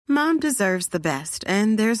Mom deserves the best,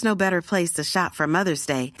 and there's no better place to shop for Mother's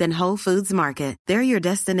Day than Whole Foods Market. They're your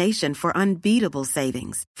destination for unbeatable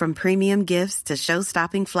savings, from premium gifts to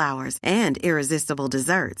show-stopping flowers and irresistible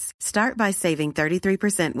desserts. Start by saving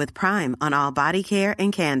 33% with Prime on all body care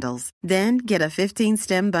and candles. Then get a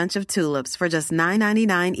 15-stem bunch of tulips for just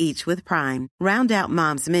 $9.99 each with Prime. Round out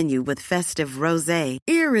Mom's menu with festive rosé,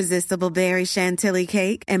 irresistible berry chantilly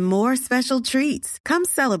cake, and more special treats. Come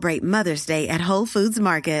celebrate Mother's Day at Whole Foods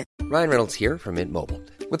Market. Ryan Reynolds here from Mint Mobile.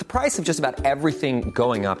 With the price of just about everything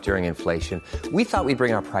going up during inflation, we thought we'd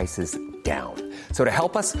bring our prices down. So to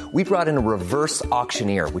help us, we brought in a reverse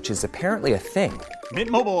auctioneer, which is apparently a thing. Mint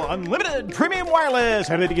Mobile Unlimited Premium Wireless.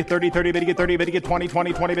 How to get 30, 30, bit to get 30, bit to get 20,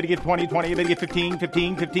 20, 20, bit to get 20, 20, bit to get 15,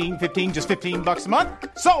 15, 15, 15, just $15 a month?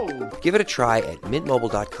 Sold! Give it a try at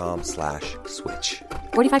mintmobile.com/switch.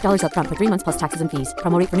 $45 up front for 3 months plus taxes and fees.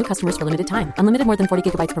 Promo rate for new customers for limited time. Unlimited more than 40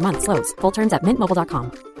 gigabytes per month. Slows full terms at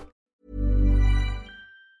mintmobile.com.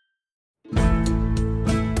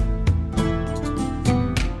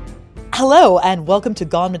 Hello, and welcome to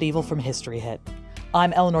Gone Medieval from History Hit.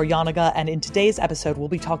 I'm Eleanor Yanaga, and in today's episode, we'll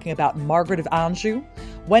be talking about Margaret of Anjou,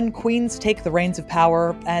 when queens take the reins of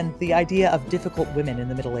power, and the idea of difficult women in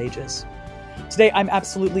the Middle Ages. Today, I'm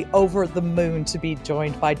absolutely over the moon to be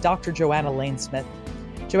joined by Dr. Joanna Lainsmith.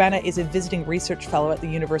 Joanna is a visiting research fellow at the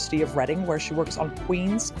University of Reading, where she works on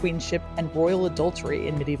queens, queenship, and royal adultery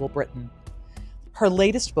in medieval Britain. Her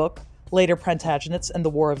latest book, Later Plantagenets and the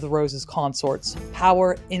War of the Roses Consorts,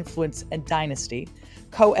 Power, Influence, and Dynasty,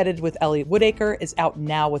 co-edited with Elliot Woodacre, is out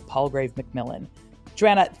now with Palgrave Macmillan.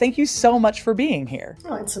 Joanna, thank you so much for being here.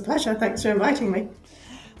 Oh, it's a pleasure. Thanks for inviting me.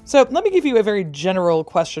 So let me give you a very general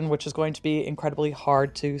question, which is going to be incredibly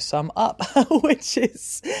hard to sum up, which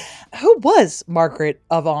is, who was Margaret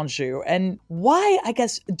of Anjou? And why, I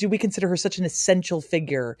guess, do we consider her such an essential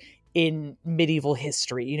figure in medieval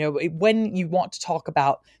history? You know, when you want to talk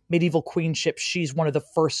about medieval queenship, she's one of the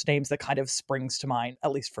first names that kind of springs to mind,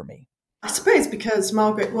 at least for me. I suppose because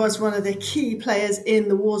Margaret was one of the key players in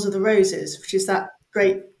the Wars of the Roses, which is that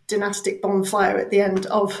great dynastic bonfire at the end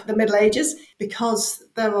of the Middle Ages, because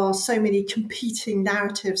there are so many competing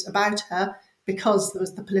narratives about her, because there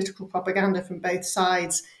was the political propaganda from both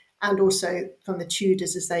sides and also from the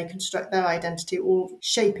Tudors as they construct their identity, all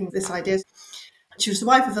shaping this idea. She was the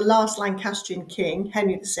wife of the last Lancastrian king,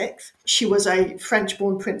 Henry VI. She was a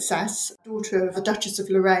French-born princess, daughter of the Duchess of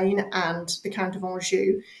Lorraine and the Count of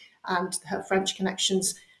Anjou, and her French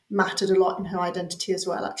connections mattered a lot in her identity as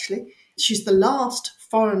well, actually. She's the last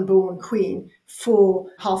foreign-born queen for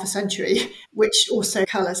half a century, which also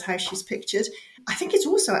colours how she's pictured. I think it's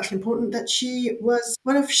also actually important that she was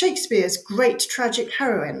one of Shakespeare's great tragic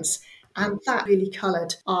heroines, and that really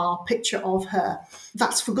coloured our picture of her.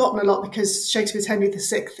 That's forgotten a lot because Shakespeare's Henry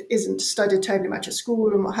VI isn't studied terribly much at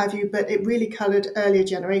school and what have you, but it really coloured earlier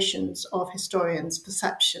generations of historians'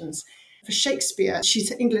 perceptions. For Shakespeare,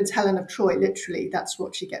 she's England's Helen of Troy, literally, that's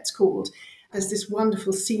what she gets called. There's this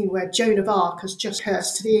wonderful scene where Joan of Arc has just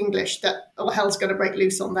cursed to the English that all hell's going to break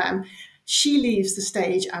loose on them. She leaves the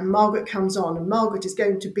stage and Margaret comes on, and Margaret is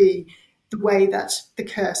going to be the way that the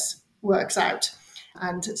curse works out.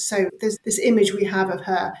 And so there's this image we have of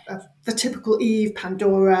her, of the typical Eve,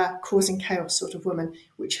 Pandora, causing chaos sort of woman,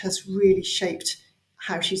 which has really shaped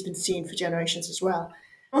how she's been seen for generations as well.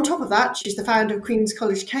 On top of that, she's the founder of Queen's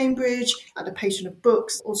College, Cambridge, and a patron of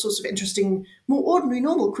books, all sorts of interesting, more ordinary,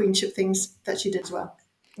 normal queenship things that she did as well.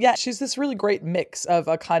 Yeah, she's this really great mix of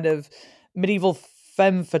a kind of medieval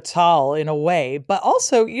femme fatale in a way, but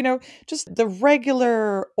also, you know, just the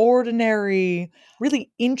regular, ordinary, really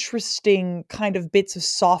interesting kind of bits of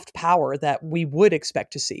soft power that we would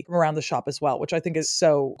expect to see from around the shop as well, which I think is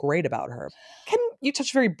so great about her. Can you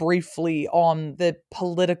touch very briefly on the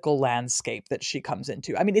political landscape that she comes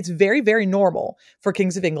into? I mean, it's very, very normal for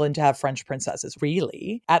kings of England to have French princesses,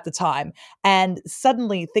 really, at the time. And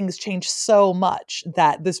suddenly things change so much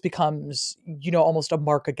that this becomes, you know, almost a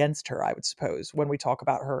mark against her, I would suppose, when we talk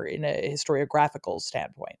about her in a historiographical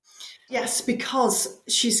standpoint. Yes, because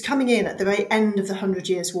she's coming in at the very end of the 100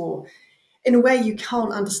 Years' War. In a way, you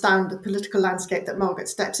can't understand the political landscape that Margaret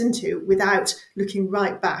steps into without looking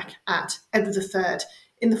right back at Edward III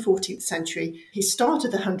in the 14th century. He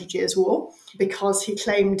started the 100 Years' War because he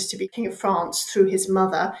claimed to be King of France through his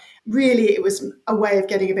mother. Really, it was a way of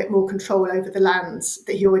getting a bit more control over the lands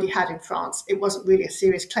that he already had in France. It wasn't really a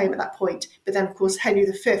serious claim at that point. But then, of course, Henry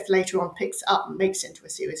V later on picks it up and makes it into a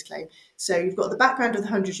serious claim. So you've got the background of the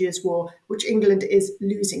 100 Years' War, which England is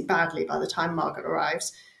losing badly by the time Margaret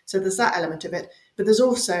arrives. So there's that element of it. But there's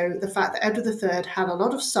also the fact that Edward III had a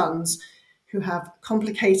lot of sons who have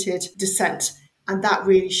complicated descent, and that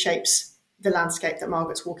really shapes the landscape that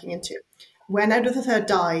Margaret's walking into. When Edward III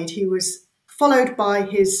died, he was followed by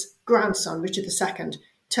his grandson, Richard II,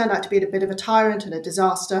 turned out to be a bit of a tyrant and a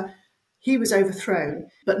disaster. He was overthrown,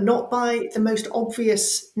 but not by the most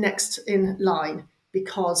obvious next in line,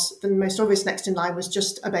 because the most obvious next in line was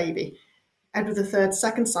just a baby. Edward III's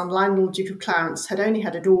second son, Lionel, Duke of Clarence, had only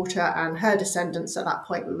had a daughter, and her descendants at that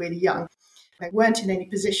point were really young. They weren't in any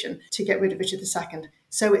position to get rid of Richard II.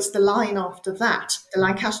 So it's the line after that, the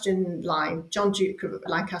Lancastrian line. John, Duke of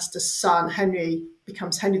Lancaster's son, Henry,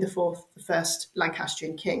 becomes Henry IV, the first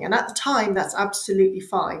Lancastrian king. And at the time, that's absolutely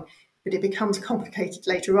fine. But it becomes complicated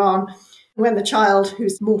later on when the child,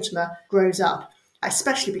 who's Mortimer, grows up,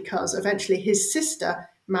 especially because eventually his sister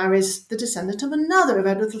marries the descendant of another of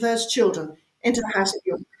Edward III's children into the House of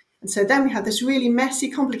York. And so then we have this really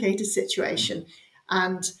messy, complicated situation.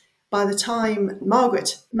 And by the time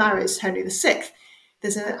Margaret marries Henry VI,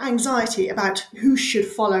 there's an anxiety about who should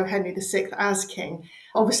follow Henry VI as king.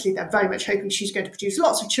 Obviously, they're very much hoping she's going to produce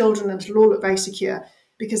lots of children and it'll all look very secure,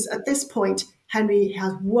 because at this point, Henry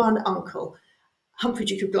has one uncle, Humphrey,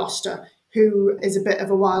 Duke of Gloucester, who is a bit of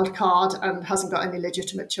a wild card and hasn't got any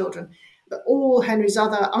legitimate children. But all Henry's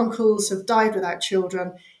other uncles have died without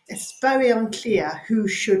children. It's very unclear who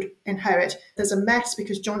should inherit. There's a mess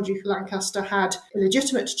because John, Duke of Lancaster, had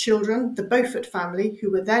illegitimate children, the Beaufort family, who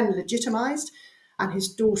were then legitimised, and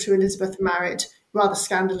his daughter Elizabeth married rather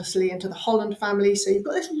scandalously into the Holland family. So you've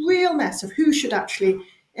got this real mess of who should actually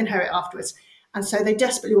inherit afterwards. And so they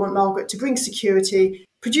desperately want Margaret to bring security,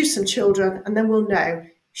 produce some children, and then we'll know.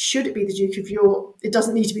 Should it be the Duke of York? It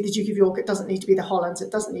doesn't need to be the Duke of York. It doesn't need to be the Hollands.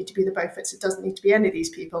 It doesn't need to be the Beauforts. It doesn't need to be any of these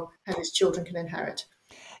people. And his children can inherit.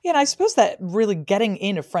 Yeah, and I suppose that really getting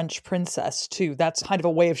in a French princess, too, that's kind of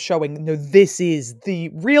a way of showing, no, this is the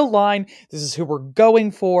real line. This is who we're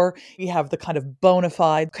going for. We have the kind of bona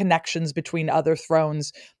fide connections between other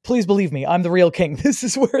thrones. Please believe me, I'm the real king. This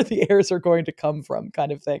is where the heirs are going to come from,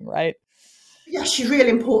 kind of thing, right? Yeah, she's really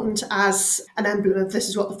important as an emblem of this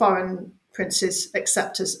is what the foreign princes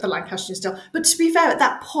accept as a Lancastrian still. But to be fair, at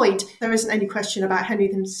that point, there isn't any question about Henry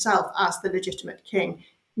himself as the legitimate king.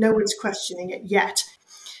 No one's questioning it yet.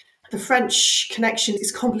 The French connection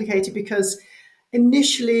is complicated because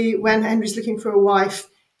initially, when Henry's looking for a wife,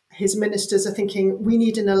 his ministers are thinking, we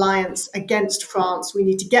need an alliance against France. We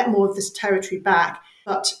need to get more of this territory back.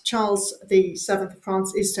 But Charles VII of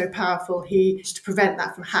France is so powerful, to prevent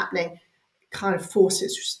that from happening, kind of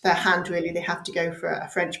forces their hand, really. They have to go for a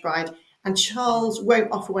French bride. And Charles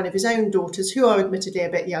won't offer one of his own daughters, who are admittedly a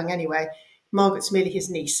bit young anyway. Margaret's merely his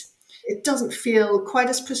niece. It doesn't feel quite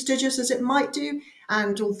as prestigious as it might do.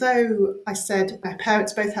 And although I said her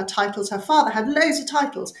parents both had titles, her father had loads of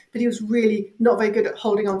titles, but he was really not very good at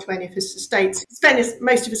holding on to any of his estates. He spent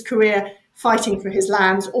most of his career fighting for his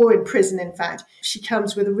lands, or in prison, in fact. She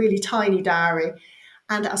comes with a really tiny dowry.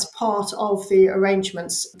 And as part of the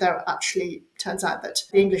arrangements, there actually turns out that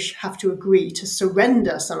the English have to agree to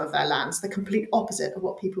surrender some of their lands, the complete opposite of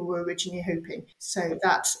what people were originally hoping. So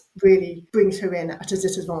that really brings her in at a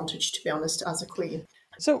disadvantage, to be honest, as a queen.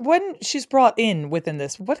 So when she's brought in within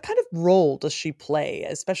this, what kind of role does she play,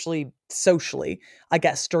 especially socially, I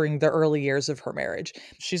guess, during the early years of her marriage?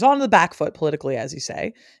 She's on the back foot politically, as you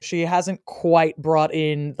say. She hasn't quite brought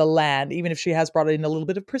in the land, even if she has brought in a little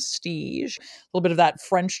bit of prestige, a little bit of that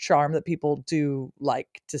French charm that people do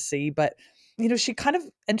like to see. But, you know, she kind of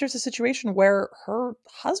enters a situation where her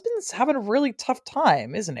husband's having a really tough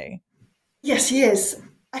time, isn't he? Yes, he is.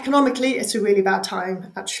 Economically, it's a really bad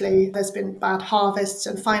time, actually. There's been bad harvests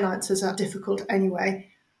and finances are difficult anyway.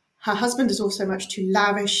 Her husband is also much too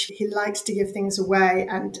lavish. He likes to give things away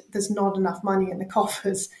and there's not enough money in the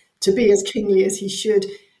coffers to be as kingly as he should.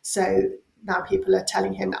 So now people are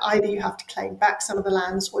telling him that either you have to claim back some of the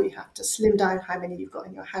lands or you have to slim down how many you've got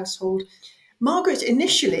in your household. Margaret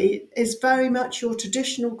initially is very much your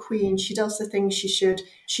traditional queen. She does the things she should.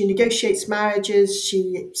 She negotiates marriages.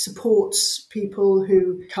 She supports people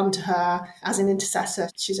who come to her as an intercessor.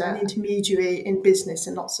 She's an intermediary in business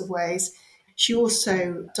in lots of ways. She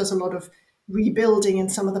also does a lot of rebuilding in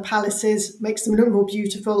some of the palaces, makes them look more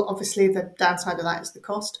beautiful. Obviously, the downside of that is the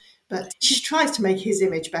cost. But she tries to make his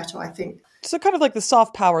image better, I think. So kind of like the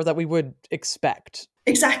soft power that we would expect.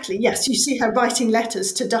 Exactly, yes. You see her writing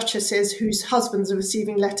letters to duchesses whose husbands are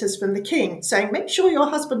receiving letters from the king saying, make sure your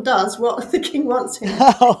husband does what the king wants him.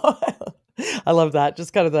 I love that.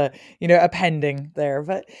 Just kind of the, appending there.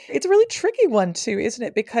 But it's a really tricky one too, isn't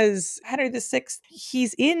it? Because Henry VI,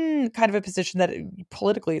 he's in kind of a position that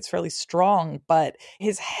politically it's fairly strong, but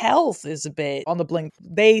his health is a bit on the blink.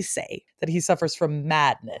 They say that he suffers from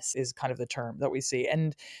madness is kind of the term that we see.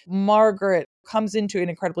 And Margaret comes into an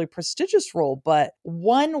incredibly prestigious role, but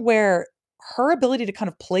one where her ability to kind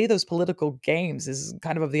of play those political games is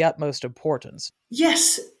kind of the utmost importance.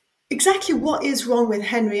 Yes, exactly what is wrong with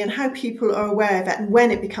Henry and how people are aware of it and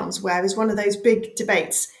when it becomes aware is one of those big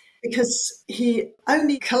debates, because he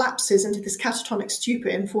only collapses into this catatonic stupor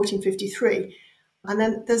in 1453. And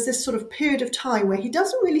then there's this sort of period of time where he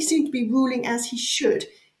doesn't really seem to be ruling as he should.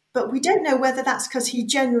 But we don't know whether that's because he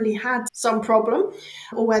generally had some problem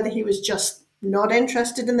or whether he was just not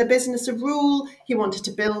interested in the business of rule. He wanted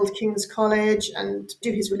to build King's College and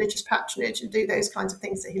do his religious patronage and do those kinds of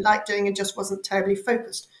things that he liked doing and just wasn't terribly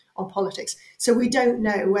focused on politics. So we don't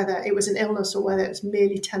know whether it was an illness or whether it was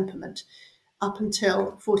merely temperament up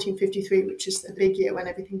until 1453, which is the big year when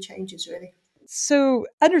everything changes, really. So,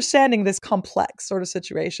 understanding this complex sort of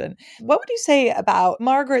situation, what would you say about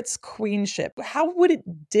Margaret's queenship? How would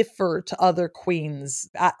it differ to other queens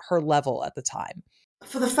at her level at the time?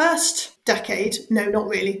 For the first decade, no, not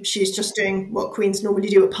really. She's just doing what queens normally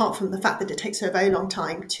do, apart from the fact that it takes her a very long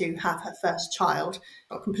time to have her first child.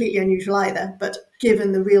 Not completely unusual either, but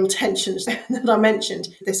given the real tensions that I mentioned,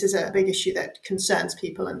 this is a big issue that concerns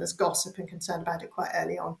people, and there's gossip and concern about it quite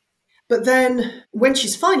early on. But then when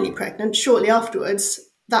she's finally pregnant, shortly afterwards,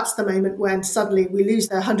 that's the moment when suddenly we lose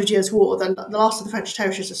the 100 Years' War. The last of the French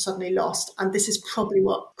territories are suddenly lost. And this is probably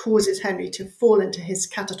what causes Henry to fall into his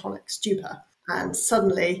catatonic stupor. And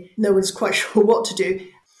suddenly no one's quite sure what to do.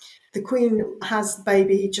 The Queen has the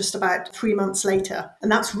baby just about 3 months later.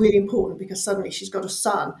 And that's really important because suddenly she's got a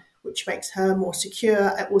son, which makes her more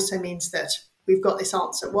secure. It also means that we've got this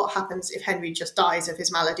answer. What happens if Henry just dies of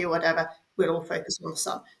his malady or whatever? We'll all focus on the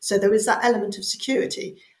son. So there is that element of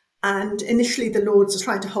security. And initially the Lords are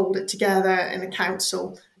trying to hold it together in a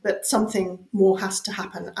council, but something more has to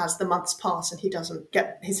happen as the months pass and he doesn't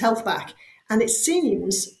get his health back. And it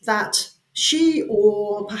seems that she,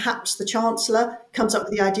 or perhaps the Chancellor, comes up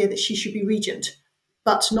with the idea that she should be regent.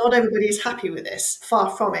 But not everybody is happy with this, far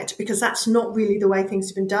from it, because that's not really the way things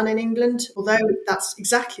have been done in England, although that's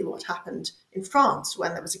exactly what happened in France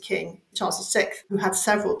when there was a king, Charles VI, who had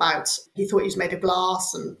several bouts. He thought he was made of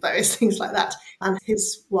glass and various things like that, and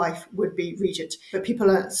his wife would be regent. But people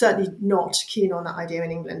are certainly not keen on that idea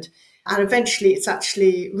in England. And eventually it's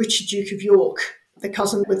actually Richard, Duke of York, the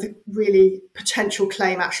cousin with a really potential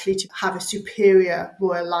claim actually to have a superior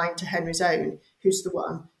royal line to Henry's own, who's the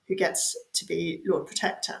one who gets to be Lord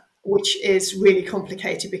Protector, which is really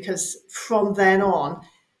complicated because from then on,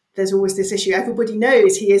 there's always this issue. Everybody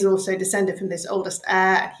knows he is also descended from this oldest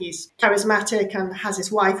heir, and he's charismatic and has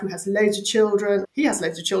his wife who has loads of children. He has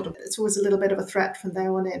loads of children. It's always a little bit of a threat from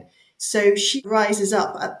there on in. So she rises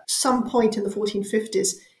up at some point in the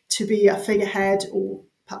 1450s to be a figurehead or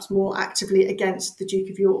perhaps more actively against the Duke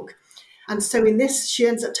of York. And so in this, she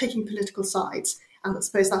ends up taking political sides. And I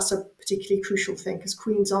suppose that's a particularly crucial thing because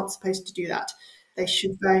queens aren't supposed to do that. They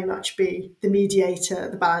should very much be the mediator,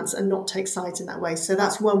 the balance, and not take sides in that way. So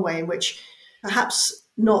that's one way in which, perhaps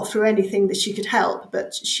not through anything that she could help,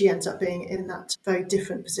 but she ends up being in that very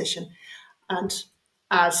different position. And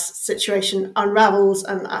as situation unravels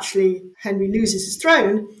and actually Henry loses his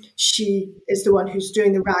throne, she is the one who's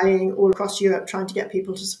doing the rallying all across Europe, trying to get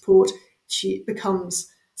people to support. She becomes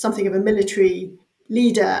something of a military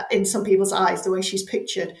leader in some people's eyes, the way she's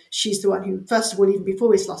pictured. She's the one who, first of all, even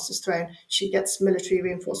before he's lost his throne, she gets military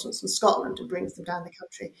reinforcements from Scotland and brings them down the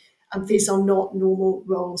country. And these are not normal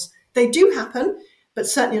roles. They do happen, but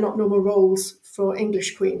certainly not normal roles for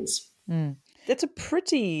English queens. That's a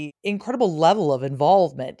pretty incredible level of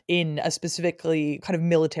involvement in a specifically kind of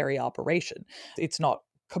military operation. It's not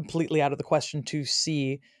completely out of the question to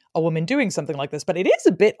see a woman doing something like this, but it is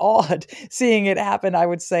a bit odd seeing it happen, I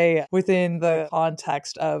would say, within the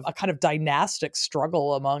context of a kind of dynastic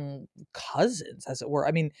struggle among cousins, as it were.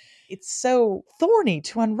 I mean, it's so thorny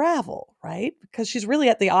to unravel, right? Because she's really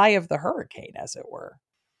at the eye of the hurricane, as it were.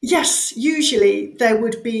 Yes, usually there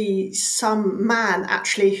would be some man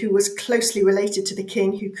actually who was closely related to the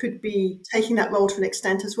king who could be taking that role to an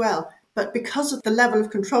extent as well. But because of the level of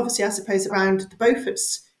controversy, I suppose, around the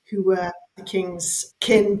Beauforts, who were the king's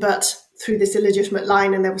kin, but through this illegitimate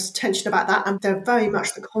line, and there was tension about that. And there very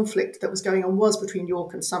much the conflict that was going on was between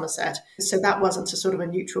York and Somerset. So that wasn't a sort of a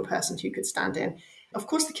neutral person who could stand in. Of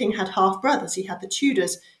course, the king had half brothers. He had the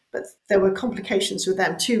Tudors, but there were complications with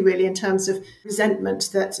them too, really, in terms of resentment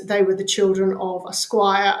that they were the children of a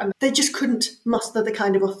squire and they just couldn't muster the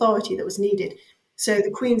kind of authority that was needed. So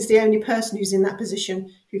the Queen's the only person who's in that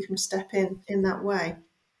position who can step in that way.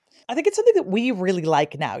 I think it's something that we really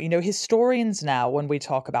like now. You know, historians now, when we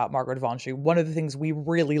talk about Margaret of Anjou, one of the things we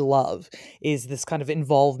really love is this kind of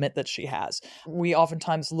involvement that she has. We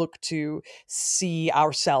oftentimes look to see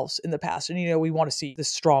ourselves in the past and, you know, we want to see this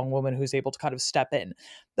strong woman who's able to kind of step in.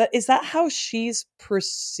 Is that how she's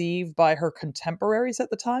perceived by her contemporaries at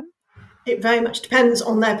the time? It very much depends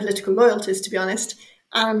on their political loyalties, to be honest.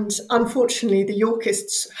 And unfortunately, the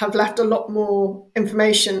Yorkists have left a lot more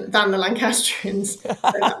information than the Lancastrians, so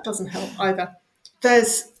that doesn't help either.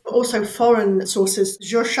 There's also foreign sources.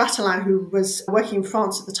 Georges Chatelain, who was working in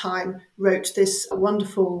France at the time, wrote this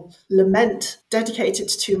wonderful lament dedicated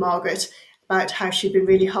to Margaret about how she'd been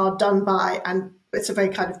really hard done by, and it's a very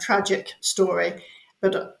kind of tragic story.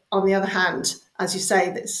 But on the other hand, as you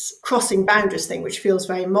say, this crossing boundaries thing, which feels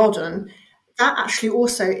very modern, that actually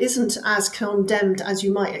also isn't as condemned as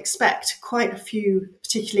you might expect. Quite a few,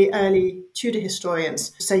 particularly early Tudor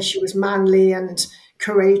historians, say she was manly and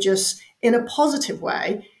courageous in a positive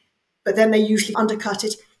way, but then they usually undercut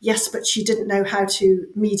it. Yes, but she didn't know how to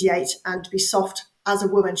mediate and be soft as a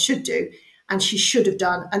woman should do, and she should have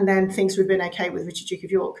done, and then things would have been okay with Richard, Duke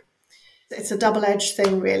of York. It's a double-edged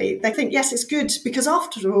thing, really. They think, yes, it's good, because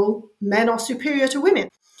after all, men are superior to women.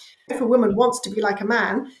 If a woman wants to be like a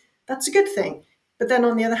man, that's a good thing. But then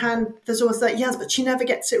on the other hand, there's always that, yes, but she never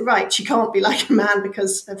gets it right. She can't be like a man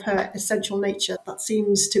because of her essential nature. That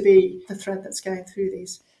seems to be the thread that's going through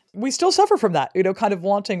these. We still suffer from that, kind of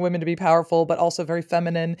wanting women to be powerful, but also very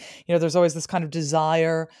feminine. There's always this kind of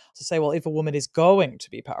desire to say, well, if a woman is going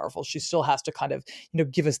to be powerful, she still has to kind of,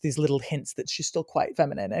 give us these little hints that she's still quite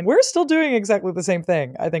feminine. And we're still doing exactly the same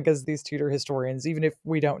thing, I think, as these Tudor historians, even if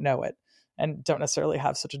we don't know it and don't necessarily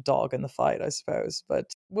have such a dog in the fight, I suppose.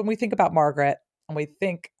 But when we think about Margaret and we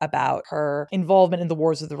think about her involvement in the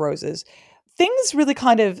Wars of the Roses, things really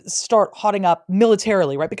kind of start hotting up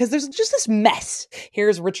militarily, right? Because there's just this mess.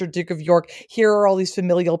 Here's Richard, Duke of York. Here are all these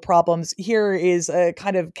familial problems. Here is a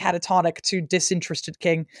kind of catatonic to disinterested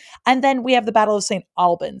king. And then we have the Battle of St.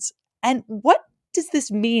 Albans. And what does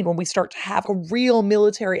this mean when we start to have a real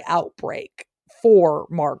military outbreak for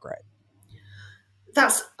Margaret?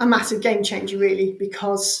 That's a massive game changer, really,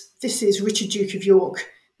 because this is Richard, Duke of York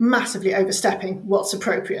massively overstepping what's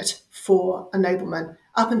appropriate for a nobleman.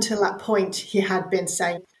 Up until that point, he had been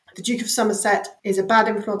saying, the Duke of Somerset is a bad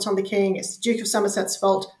influence on the king. It's the Duke of Somerset's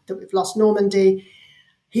fault that we've lost Normandy.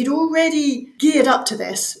 He'd already geared up to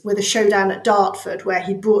this with a showdown at Dartford where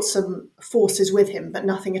he brought some forces with him, but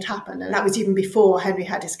nothing had happened. And that was even before Henry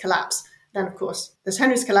had his collapse. Then, of course, there's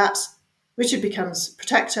Henry's collapse. Richard becomes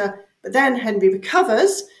protector, but then Henry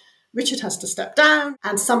recovers. Richard has to step down,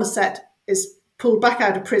 and Somerset is pulled back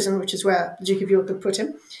out of prison, which is where the Duke of York had put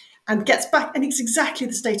him, and gets back, and it's exactly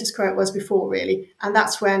the status quo it was before, really. And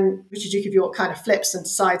that's when Richard, Duke of York, kind of flips and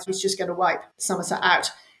decides he's just going to wipe Somerset out.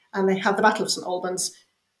 And they have the Battle of St. Albans.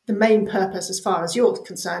 The main purpose, as far as York's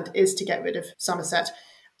concerned, is to get rid of Somerset.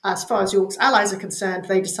 As far as York's allies are concerned,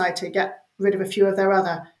 they decide to get rid of a few of their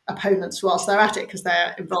other opponents whilst they're at it, because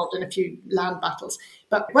they're involved in a few land battles.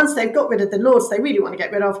 But once they've got rid of the lords they really want to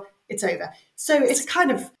get rid of, it's over. So it's a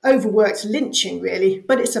kind of overworked lynching, really,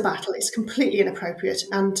 but it's a battle. It's completely inappropriate.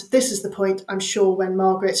 And this is the point, I'm sure, when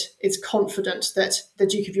Margaret is confident that the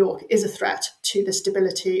Duke of York is a threat to the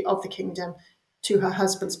stability of the kingdom, to her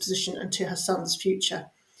husband's position and to her son's future.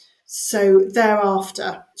 So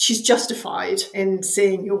thereafter, she's justified in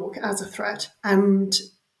seeing York as a threat. And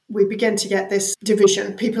we begin to get this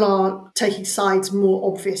division. People are taking sides more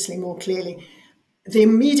obviously, more clearly. The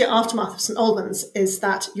immediate aftermath of St. Albans is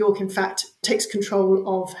that York, in fact, takes control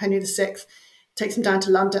of Henry VI, takes him down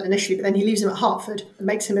to London initially, but then he leaves him at Hertford,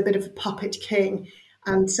 makes him a bit of a puppet king,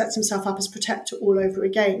 and sets himself up as protector all over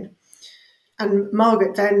again. And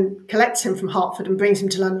Margaret then collects him from Hertford and brings him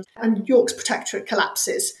to London, and York's protectorate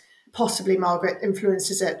collapses. Possibly Margaret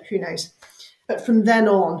influences it, who knows. But from then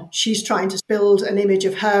on, she's trying to build an image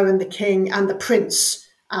of her and the king and the prince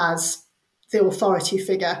as the authority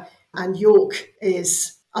figure. And York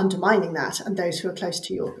is undermining that, and those who are close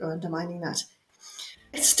to York are undermining that.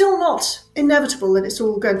 It's still not inevitable that it's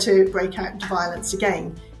all going to break out into violence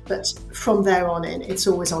again, but from there on in, it's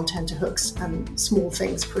always on tenterhooks, and small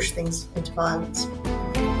things push things into violence.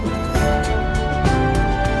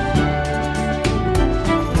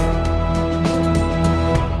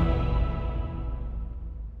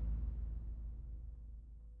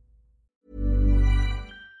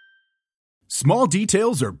 Small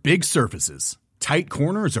details are big surfaces. Tight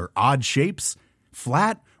corners are odd shapes.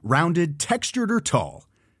 Flat, rounded, textured, or tall.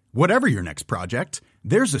 Whatever your next project,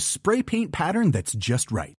 there's a spray paint pattern that's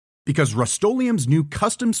just right. Because Rust-Oleum's new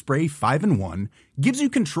Custom Spray 5-in-1 gives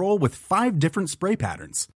you control with 5 different spray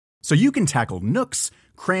patterns. So you can tackle nooks,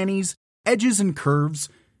 crannies, edges, and curves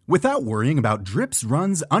without worrying about drips,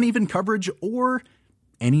 runs, uneven coverage, or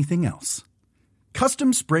anything else.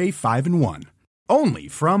 Custom Spray 5-in-1. Only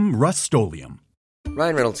from Rust-Oleum.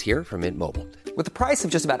 Ryan Reynolds here from Mint Mobile. With the price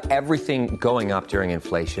of just about everything going up during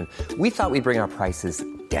inflation, we thought we'd bring our prices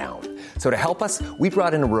down. So to help us, we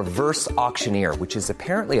brought in a reverse auctioneer, which is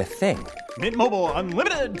apparently a thing. Mint Mobile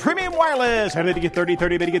Unlimited Premium Wireless. How to get 30,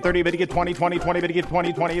 30, bit to get 30, bit to get 20, 20, 20, bit to get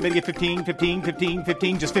 20, 20, bit to get 15, 15, 15,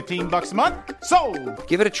 15, just $15 a month? Sold!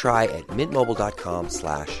 Give it a try at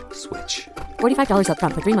mintmobile.com/switch. $45 up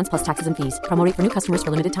front for 3 months plus taxes and fees. Promo rate for new customers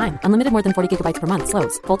for limited time. Unlimited more than 40 gigabytes per month.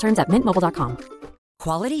 Slows full terms at mintmobile.com.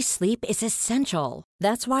 Quality sleep is essential.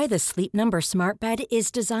 That's why the Sleep Number Smart Bed is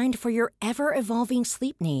designed for your ever-evolving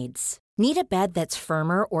sleep needs. Need a bed that's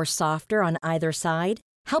firmer or softer on either side?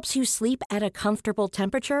 Helps you sleep at a comfortable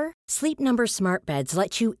temperature? Sleep Number Smart Beds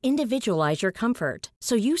let you individualize your comfort,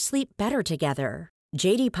 so you sleep better together.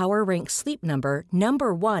 J.D. Power ranks Sleep Number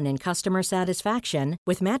number 1 in customer satisfaction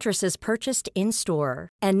with mattresses purchased in-store.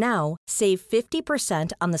 And now, save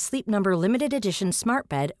 50% on the Sleep Number Limited Edition Smart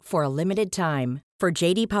Bed for a limited time. For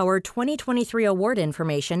J.D. Power 2023 award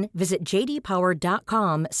information, visit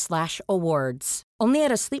jdpower.com/awards. Only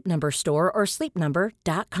at a Sleep Number store or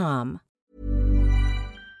sleepnumber.com.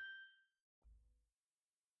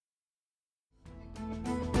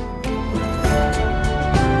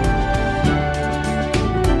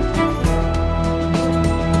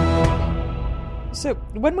 So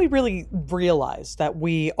when we really realize that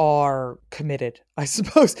we are committed, I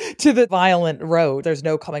suppose, to the violent road, there's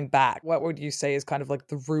no coming back, what would you say is kind of like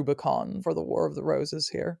the Rubicon for the War of the Roses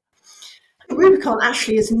here? The Rubicon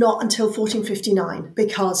actually is not until 1459,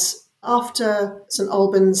 because after St.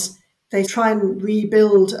 Albans, they try and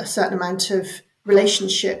rebuild a certain amount of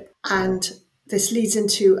relationship, and this leads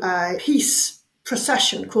into a peace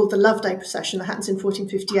procession called the Loveday Procession that happens in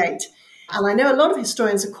 1458. And I know a lot of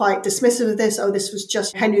historians are quite dismissive of this. Oh, this was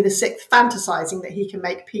just Henry VI fantasizing that he can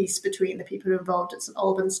make peace between the people involved at St.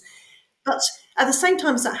 Albans. But at the same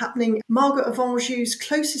time as that happening, Margaret of Anjou's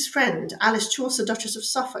closest friend, Alice Chaucer, Duchess of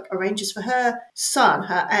Suffolk, arranges for her son,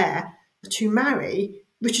 her heir, to marry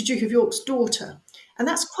Richard, Duke of York's daughter. And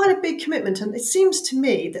that's quite a big commitment. And it seems to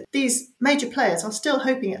me that these major players are still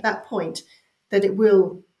hoping at that point that it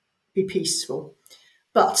will be peaceful.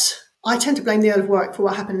 But I tend to blame the Earl of Warwick for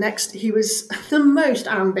what happened next. He was the most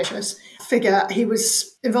ambitious figure. He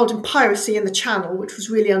was involved in piracy in the Channel, which was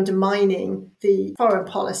really undermining the foreign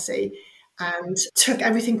policy, and took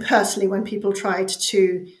everything personally when people tried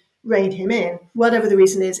to rein him in. Whatever the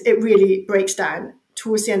reason is, it really breaks down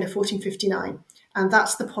towards the end of 1459. And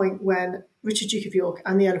that's the point when Richard, Duke of York,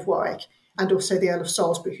 and the Earl of Warwick, and also the Earl of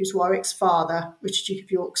Salisbury, who's Warwick's father, Richard, Duke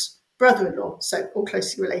of York's brother-in-law, so all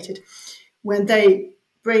closely related, when they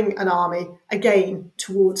bring an army again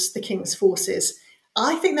towards the king's forces.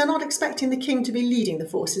 I think they're not expecting the king to be leading the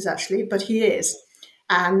forces, actually, but he is.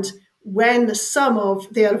 And when some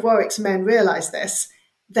of the Earl of Warwick's men realise this,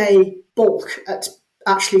 they balk at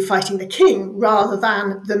actually fighting the king rather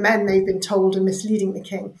than the men they've been told are misleading the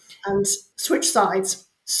king, and switch sides.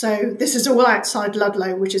 So this is all outside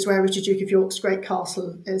Ludlow, which is where Richard, Duke of York's great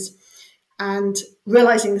castle is. And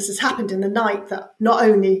realising this has happened in the night, that not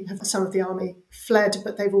only have some of the army fled,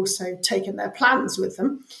 but they've also taken their plans with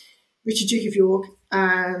them, Richard, Duke of York,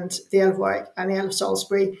 and the Earl of Warwick, and the Earl of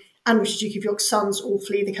Salisbury, and Richard, Duke of York's sons all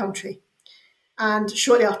flee the country. And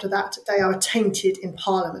shortly after that, they are attainted in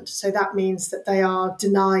Parliament. So that means that they are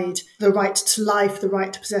denied the right to life, the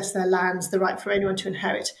right to possess their lands, the right for anyone to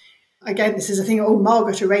inherit. Again, this is a thing,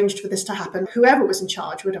 Margaret arranged for this to happen. Whoever was in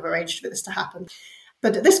charge would have arranged for this to happen.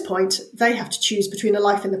 But at this point, they have to choose between a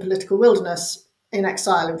life in the political wilderness, in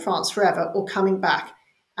exile in France forever, or coming back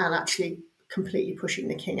and actually completely pushing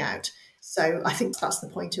the king out. So I think that's the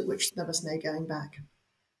point at which there was no going back.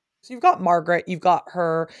 So you've got Margaret, you've got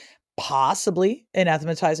her possibly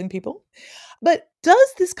anathematizing people. But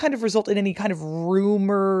does this kind of result in any kind of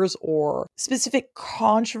rumors or specific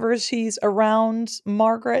controversies around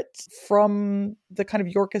Margaret from the kind of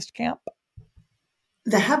Yorkist camp?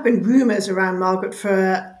 There have been rumours around Margaret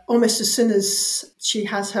for almost as soon as she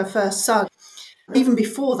has her first son. Even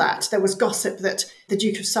before that, there was gossip that the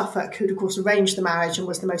Duke of Suffolk, who'd of course arranged the marriage and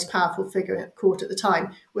was the most powerful figure at court at the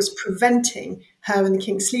time, was preventing her and the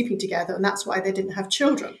king sleeping together, and that's why they didn't have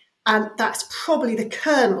children. And that's probably the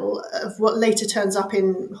kernel of what later turns up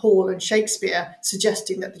in Hall and Shakespeare,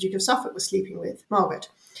 suggesting that the Duke of Suffolk was sleeping with Margaret.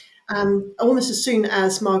 Almost as soon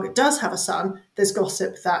as Margaret does have a son, there's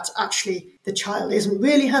gossip that actually the child isn't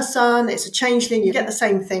really her son, it's a changeling. You get the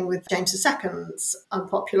same thing with James II's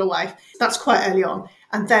unpopular wife. That's quite early on.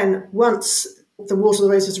 And then once the Wars of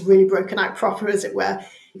the Roses are really broken out proper, as it were,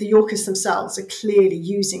 the Yorkists themselves are clearly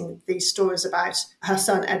using these stories about her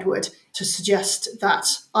son Edward to suggest that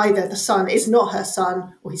either the son is not her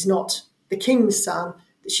son or he's not the king's son,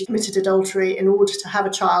 that she committed adultery in order to have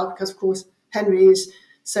a child, because, of course, Henry is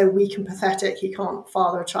so weak and pathetic, he can't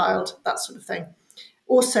father a child, that sort of thing.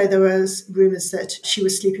 Also, there was rumours that she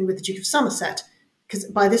was sleeping with the Duke of Somerset, because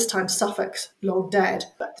by this time Suffolk's long dead,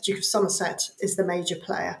 but the Duke of Somerset is the major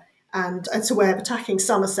player. And it's a way of attacking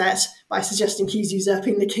Somerset by suggesting he's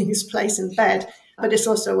usurping the king's place in bed. But it's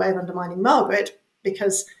also a way of undermining Margaret,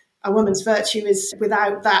 because a woman's virtue is,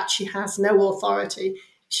 without that, she has no authority.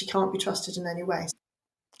 She can't be trusted in any way.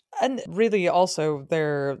 And really also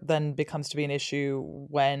there then becomes to be an issue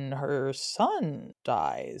when her son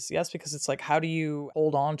dies. Yes, because it's like, how do you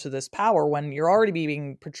hold on to this power when you're already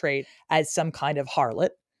being portrayed as some kind of harlot?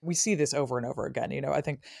 We see this over and over again. I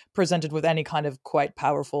think presented with any kind of quite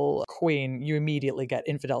powerful queen, you immediately get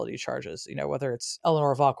infidelity charges, whether it's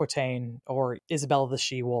Eleanor of Aquitaine or Isabella the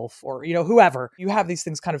She-Wolf or, whoever. You have these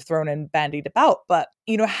things kind of thrown and bandied about. But,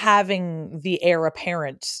 having the heir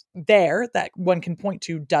apparent there that one can point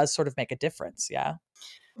to does sort of make a difference. Yeah.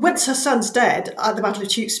 Once her son's dead at the Battle of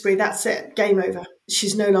Tewkesbury, that's it, game over.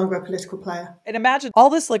 She's no longer a political player. And imagine all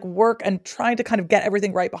this work and trying to kind of get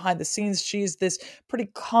everything right behind the scenes. She's this pretty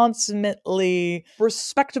consummately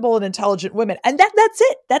respectable and intelligent woman. And that's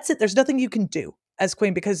it. That's it. There's nothing you can do as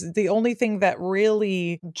queen, because the only thing that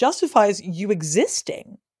really justifies you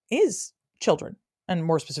existing is children, and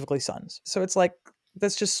more specifically sons. So it's like,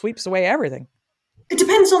 this just sweeps away everything. It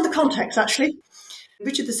depends on the context, actually.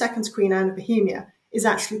 Richard II's Queen Anne of Bohemia is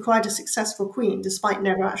actually quite a successful queen, despite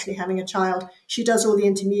never actually having a child. She does all the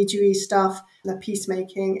intermediary stuff, the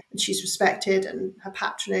peacemaking, and she's respected, and her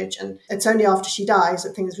patronage. And it's only after she dies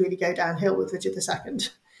that things really go downhill with Richard II.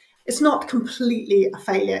 It's not completely a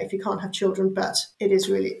failure if you can't have children, but it is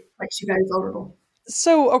really makes you very vulnerable.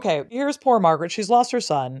 So, okay, here's poor Margaret. She's lost her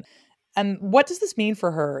son. And what does this mean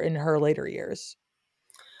for her in her later years?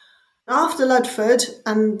 After Ludford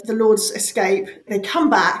and the Lords escape, they come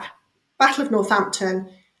back, Battle of Northampton,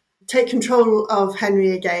 take control of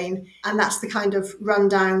Henry again, and that's the kind of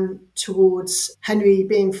rundown towards Henry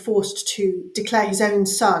being forced to declare his own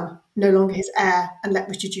son no longer his heir and let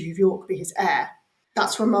Richard, Duke of York, be his heir.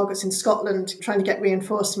 That's when Margaret's in Scotland trying to get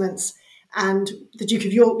reinforcements, and the Duke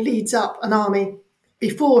of York leads up an army.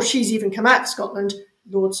 Before she's even come out of Scotland,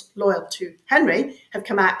 lords loyal to Henry have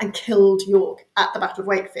come out and killed York at the Battle of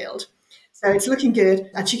Wakefield. So it's looking good,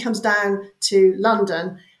 and she comes down to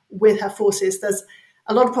London with her forces. There's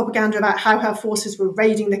a lot of propaganda about how her forces were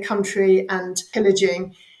raiding the country and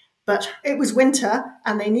pillaging, but it was winter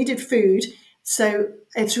and they needed food, so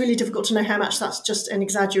it's really difficult to know how much that's just an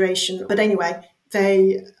exaggeration. But anyway,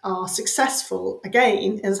 they are successful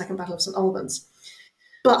again in the Second Battle of St Albans.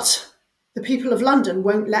 But the people of London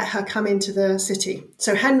won't let her come into the city.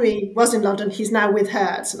 So Henry was in London. He's now with her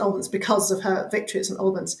at St Albans because of her victory at St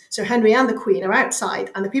Albans. So Henry and the Queen are outside,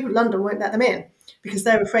 and the people of London won't let them in because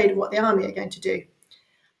they're afraid of what the army are going to do.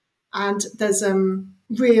 And there's a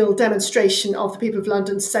real demonstration of the people of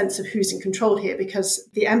London's sense of who's in control here, because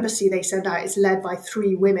the embassy they send out is led by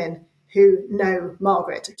 3 women who know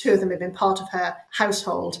Margaret. 2 of them have been part of her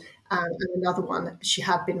household, and another one, she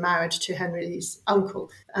had been married to Henry's uncle.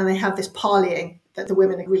 And they have this parleying that the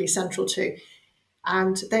women are really central to.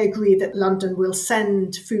 And they agree that London will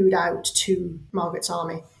send food out to Margaret's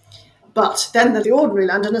army. But then the ordinary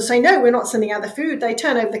Londoners say, no, we're not sending out the food. They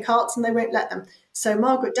turn over the carts and they won't let them. So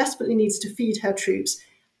Margaret desperately needs to feed her troops.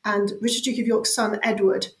 And Richard, Duke of York's son,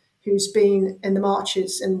 Edward, who's been in the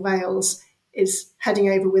marches in Wales, is heading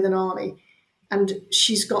over with an army. And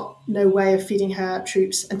she's got no way of feeding her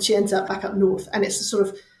troops. And she ends up back up north. And it's sort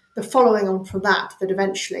of the following on from that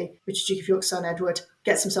eventually Richard, Duke of York's son, Edward,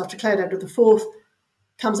 gets himself declared Edward IV,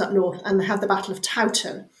 comes up north, and they have the Battle of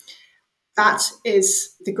Towton. That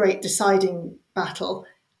is the great deciding battle.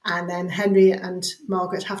 And then Henry and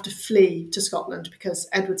Margaret have to flee to Scotland because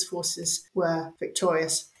Edward's forces were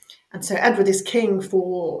victorious. And so Edward is king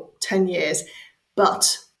for 10 years.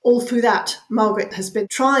 But all through that, Margaret has been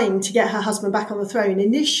trying to get her husband back on the throne.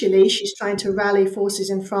 Initially, she's trying to rally forces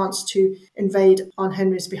in France to invade on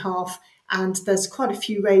Henry's behalf. And there's quite a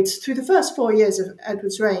few raids through the first 4 years of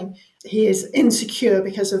Edward's reign. He is insecure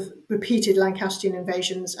because of repeated Lancastrian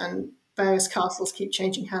invasions, and various castles keep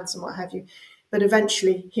changing hands and what have you. But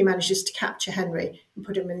eventually he manages to capture Henry and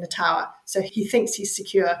put him in the Tower. So he thinks he's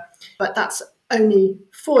secure, but that's only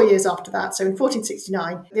 4 years after that. So in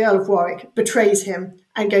 1469, the Earl of Warwick betrays him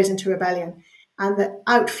and goes into rebellion. And the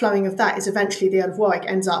outflowing of that is eventually the Earl of Warwick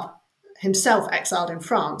ends up himself exiled in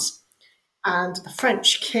France. And the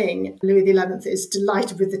French king, Louis XI, is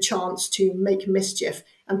delighted with the chance to make mischief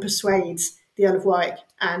and persuades the Earl of Warwick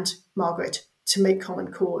and Margaret to make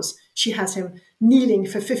common cause. She has him kneeling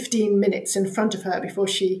for 15 minutes in front of her before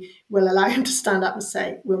she will allow him to stand up and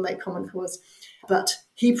say, we'll make common cause. But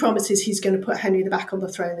he promises he's going to put Henry back on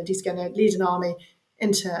the throne, that he's going to lead an army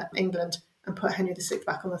into England and put Henry VI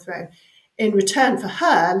back on the throne, in return for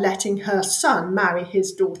her letting her son marry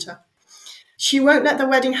his daughter. She won't let the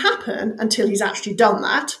wedding happen until he's actually done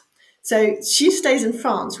that. So she stays in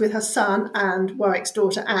France with her son and Warwick's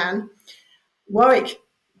daughter Anne. Warwick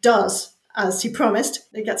does as he promised.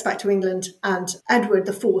 He gets back to England, and Edward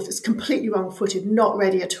IV is completely wrong-footed, not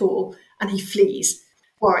ready at all, and he flees.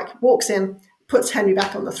 Warwick walks in, puts Henry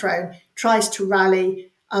back on the throne, tries to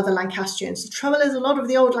rally other Lancastrians. The trouble is, a lot of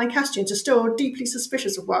the old Lancastrians are still deeply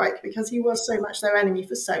suspicious of Warwick because he was so much their enemy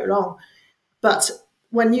for so long. But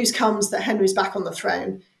when news comes that Henry's back on the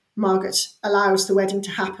throne, Margaret allows the wedding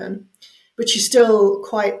to happen. But she's still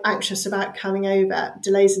quite anxious about coming over,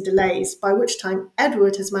 delays, by which time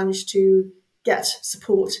Edward has managed to get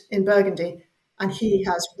support in Burgundy, and he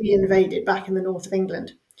has reinvaded back in the north of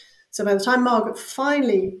England. So by the time Margaret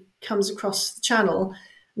finally comes across the Channel,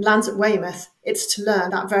 lands at Weymouth, it's to learn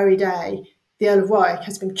that very day the Earl of Warwick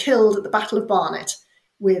has been killed at the Battle of Barnet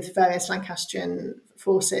with various Lancastrian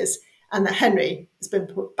forces, and that Henry has been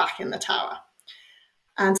put back in the Tower.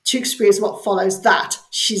 And Tewkesbury is what follows that.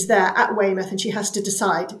 She's there at Weymouth and she has to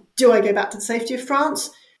decide, do I go back to the safety of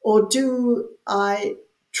France, or do I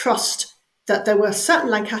trust that there were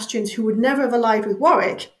certain Lancastrians who would never have allied with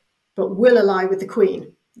Warwick, but will ally with the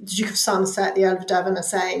Queen? The Duke of Somerset, the Earl of Devon are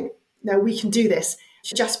saying, no, we can do this.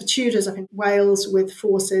 Jasper Tudor's up in Wales with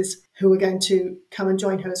forces who are going to come and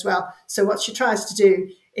join her as well. So what she tries to do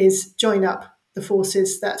is join up the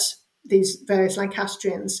forces that these various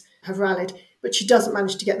Lancastrians have rallied, but she doesn't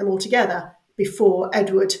manage to get them all together before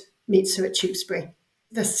Edward meets her at Tewkesbury.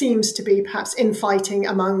 There seems to be perhaps infighting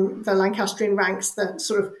among the Lancastrian ranks, the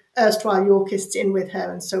sort of erstwhile Yorkists in with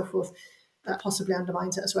her and so forth. That possibly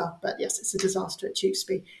undermines it as well. But yes, it's a disaster at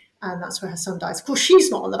Tewkesbury, and that's where her son dies. Of course, she's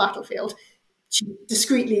not on the battlefield. She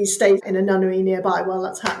discreetly stays in a nunnery nearby while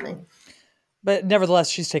that's happening. But nevertheless,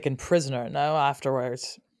 she's taken prisoner, no,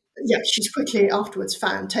 afterwards. Yeah, she's quickly afterwards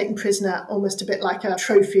found, taken prisoner, almost a bit like a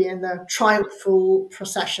trophy in the triumphal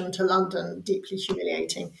procession to London, deeply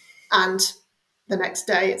humiliating. And the next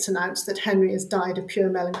day it's announced that Henry has died of pure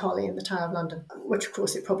melancholy in the Tower of London, which of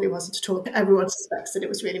course it probably wasn't at all. Everyone suspects that it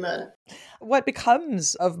was really murder. What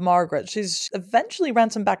becomes of Margaret? She's eventually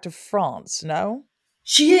ransomed back to France, no?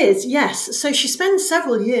 She is, yes. So she spends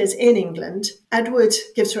several years in England. Edward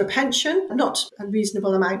gives her a pension, not a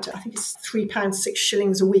reasonable amount. I think it's £3, 6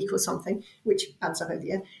 shillings a week or something, which adds up over the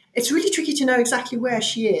year. It's really tricky to know exactly where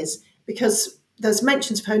she is because there's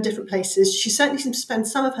mentions of her in different places. She certainly seems to spend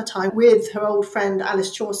some of her time with her old friend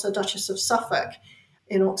Alice Chaucer, Duchess of Suffolk,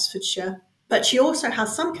 in Oxfordshire. But she also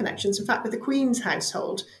has some connections, in fact, with the Queen's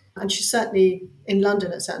household. And she's certainly in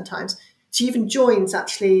London at certain times. She even joins,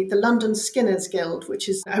 actually, the London Skinners Guild, which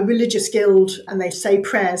is a religious guild, and they say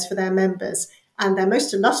prayers for their members. And their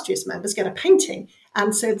most illustrious members get a painting.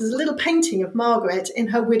 And so there's a little painting of Margaret in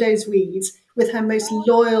her widow's weeds with her most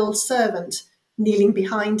loyal servant kneeling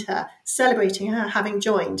behind her, celebrating her having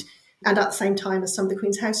joined, and at the same time as some of the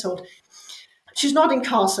Queen's household. She's not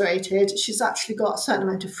incarcerated. She's actually got a certain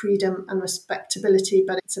amount of freedom and respectability,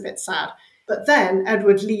 but it's a bit sad. But then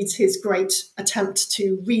Edward leads his great attempt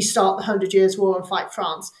to restart the 100 Years' War and fight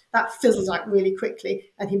France. That fizzles out really quickly,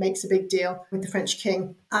 and he makes a big deal with the French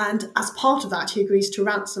king. And as part of that, he agrees to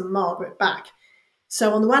ransom Margaret back.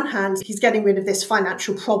 So on the one hand, he's getting rid of this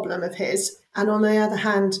financial problem of his. And on the other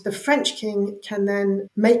hand, the French king can then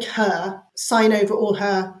make her sign over all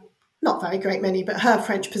her, not very great many, but her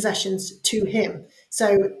French possessions to him.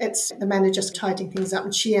 So it's the men are just tidying things up,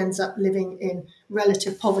 and she ends up living in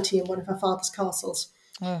relative poverty in one of her father's castles.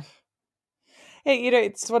 Ugh. Hey,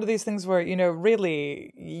 it's one of these things where,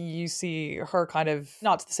 really you see her kind of,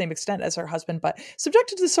 not to the same extent as her husband, but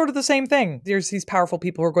subjected to sort of the same thing. There's these powerful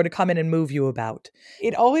people who are going to come in and move you about.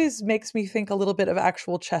 It always makes me think a little bit of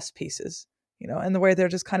actual chess pieces, and the way they're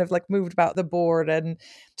just kind of like moved about the board, and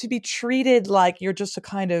to be treated like you're just a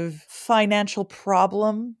kind of financial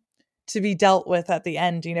problem to be dealt with at the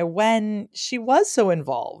end, when she was so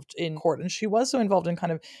involved in court and she was so involved in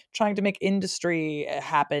kind of trying to make industry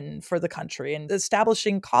happen for the country and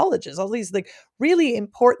establishing colleges, all these like really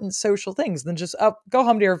important social things, than just, go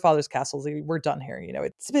home to your father's castle. We're done here.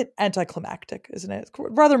 It's a bit anticlimactic, isn't it? It's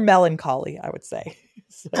rather melancholy, I would say.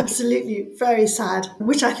 So. Absolutely. Very sad,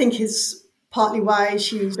 which I think is partly why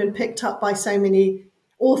she's been picked up by so many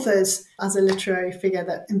authors as a literary figure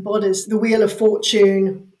that embodies the wheel of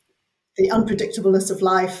fortune, the unpredictableness of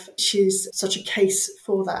life. She's such a case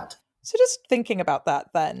for that. So just thinking about that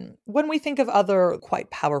then, when we think of other quite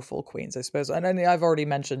powerful queens, I suppose, and I've already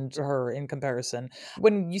mentioned her in comparison,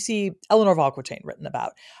 when you see Eleanor of Aquitaine written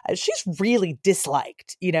about, she's really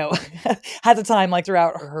disliked, at the time, like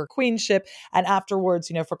throughout her queenship, and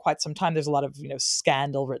afterwards, for quite some time, there's a lot of,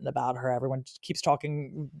 scandal written about her. Everyone keeps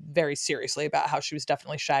talking very seriously about how she was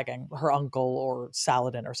definitely shagging her uncle or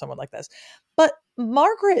Saladin or someone like this. But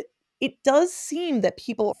Margaret, it does seem that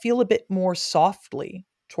people feel a bit more softly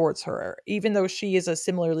towards her, even though she is a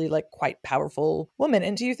similarly quite powerful woman.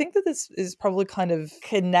 And do you think that this is probably kind of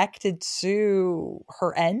connected to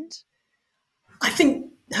her end? I think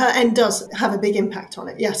her end does have a big impact on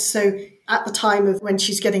it, yes. So at the time of when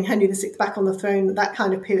she's getting Henry VI back on the throne, that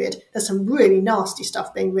kind of period, there's some really nasty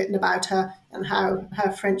stuff being written about her and how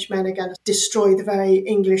her French men are going to destroy the very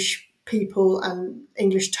English people and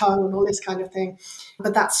English tongue and all this kind of thing.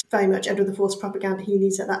 But that's very much Edward IV's propaganda he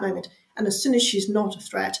needs at that moment. And as soon as she's not a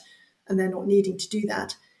threat and they're not needing to do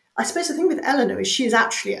that, I suppose the thing with Eleanor is she is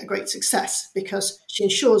actually a great success because she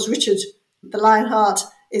ensures Richard the Lionheart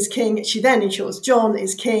is king. She then ensures John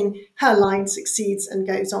is king. Her line succeeds and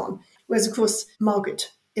goes on. Whereas, of course,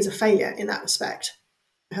 Margaret is a failure in that respect.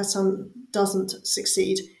 Her son doesn't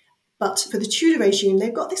succeed. But for the Tudor regime,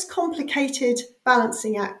 they've got this complicated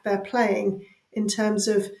balancing act they're playing in terms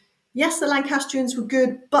of, yes, the Lancastrians were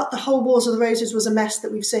good, but the whole Wars of the Roses was a mess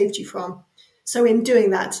that we've saved you from. So in doing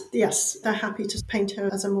that, yes, they're happy to paint her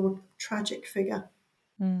as a more tragic figure.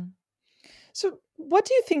 Mm. So what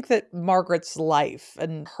do you think that Margaret's life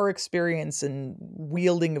and her experience in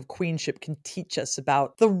wielding of queenship can teach us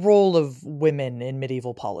about the role of women in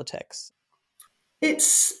medieval politics?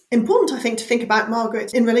 It's important, I think, to think about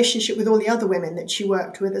Margaret in relationship with all the other women that she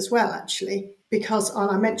worked with as well, actually, because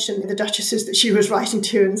I mentioned the duchesses that she was writing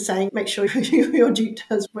to and saying, make sure your duke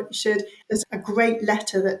does what you should. There's a great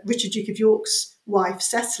letter that Richard, Duke of York's wife,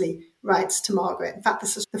 Cecily, writes to Margaret. In fact,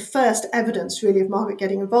 this is the first evidence, really, of Margaret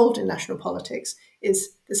getting involved in national politics, is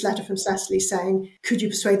this letter from Cecily saying, could you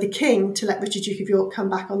persuade the king to let Richard, Duke of York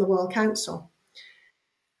come back on the Royal Council?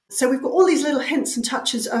 So we've got all these little hints and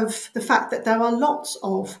touches of the fact that there are lots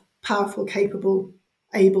of powerful, capable,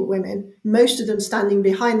 able women, most of them standing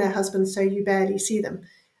behind their husbands so you barely see them.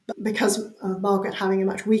 But because of Margaret having a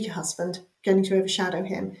much weaker husband, getting to overshadow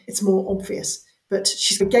him, it's more obvious. But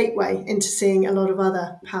she's a gateway into seeing a lot of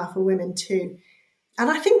other powerful women too.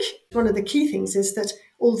 And I think one of the key things is that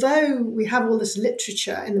although we have all this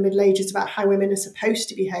literature in the Middle Ages about how women are supposed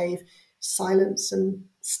to behave, silence and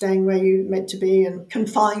staying where you're meant to be and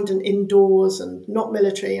confined and indoors and not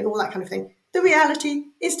military and all that kind of thing, the reality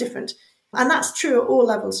is different. And that's true at all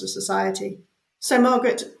levels of society. So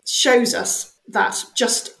Margaret shows us that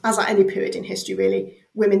just as at any period in history, really,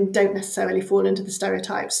 women don't necessarily fall into the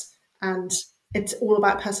stereotypes and it's all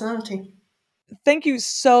about personality. Thank you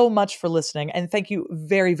so much for listening. And thank you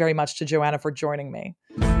very, very much to Joanna for joining me.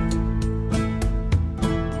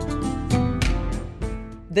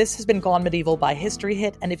 This has been Gone Medieval by History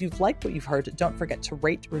Hit, and if you've liked what you've heard, don't forget to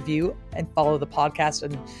rate, review, and follow the podcast,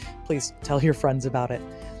 and please tell your friends about it.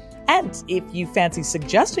 And if you fancy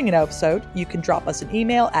suggesting an episode, you can drop us an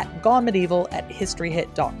email at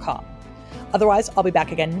gonemedieval@historyhit.com. Otherwise, I'll be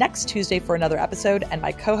back again next Tuesday for another episode, and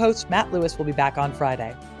my co-host Matt Lewis will be back on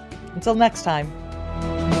Friday. Until next time.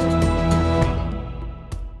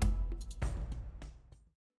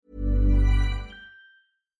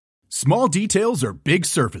 Small details are big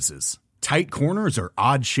surfaces. Tight corners are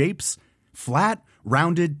odd shapes. Flat,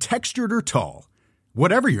 rounded, textured, or tall.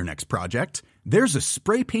 Whatever your next project, there's a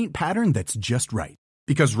spray paint pattern that's just right.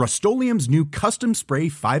 Because Rust-Oleum's new Custom Spray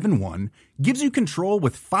 5-in-1 gives you control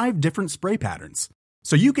with 5 different spray patterns.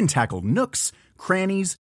 So you can tackle nooks,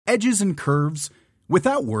 crannies, edges, and curves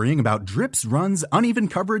without worrying about drips, runs, uneven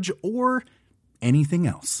coverage, or anything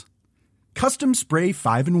else. Custom Spray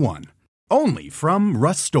 5-in-1. Only from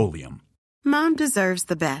Rust-Oleum. Mom deserves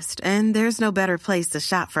the best, and there's no better place to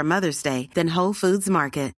shop for Mother's Day than Whole Foods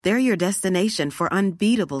Market. They're your destination for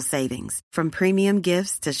unbeatable savings, from premium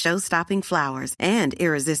gifts to show-stopping flowers and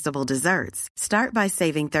irresistible desserts. Start by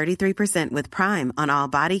saving 33% with Prime on all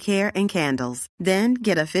body care and candles. Then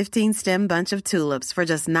get a 15-stem bunch of tulips for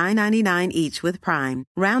just $9.99 each with Prime.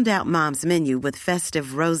 Round out Mom's menu with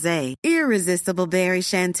festive rosé, irresistible berry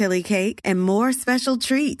chantilly cake, and more special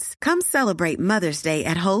treats. Come celebrate Mother's Day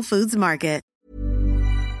at Whole Foods Market.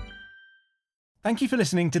 Thank you for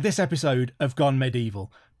listening to this episode of Gone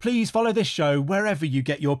Medieval. Please follow this show wherever you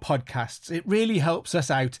get your podcasts. It really helps us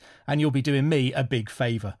out and you'll be doing me a big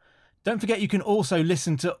favour. Don't forget you can also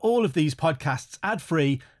listen to all of these podcasts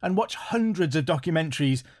ad-free and watch hundreds of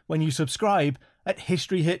documentaries when you subscribe at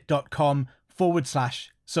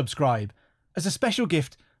historyhit.com/subscribe. As a special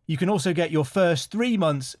gift, You can also get your first 3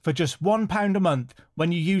 months for just £1 a month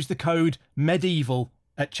when you use the code MEDIEVAL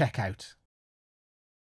at checkout.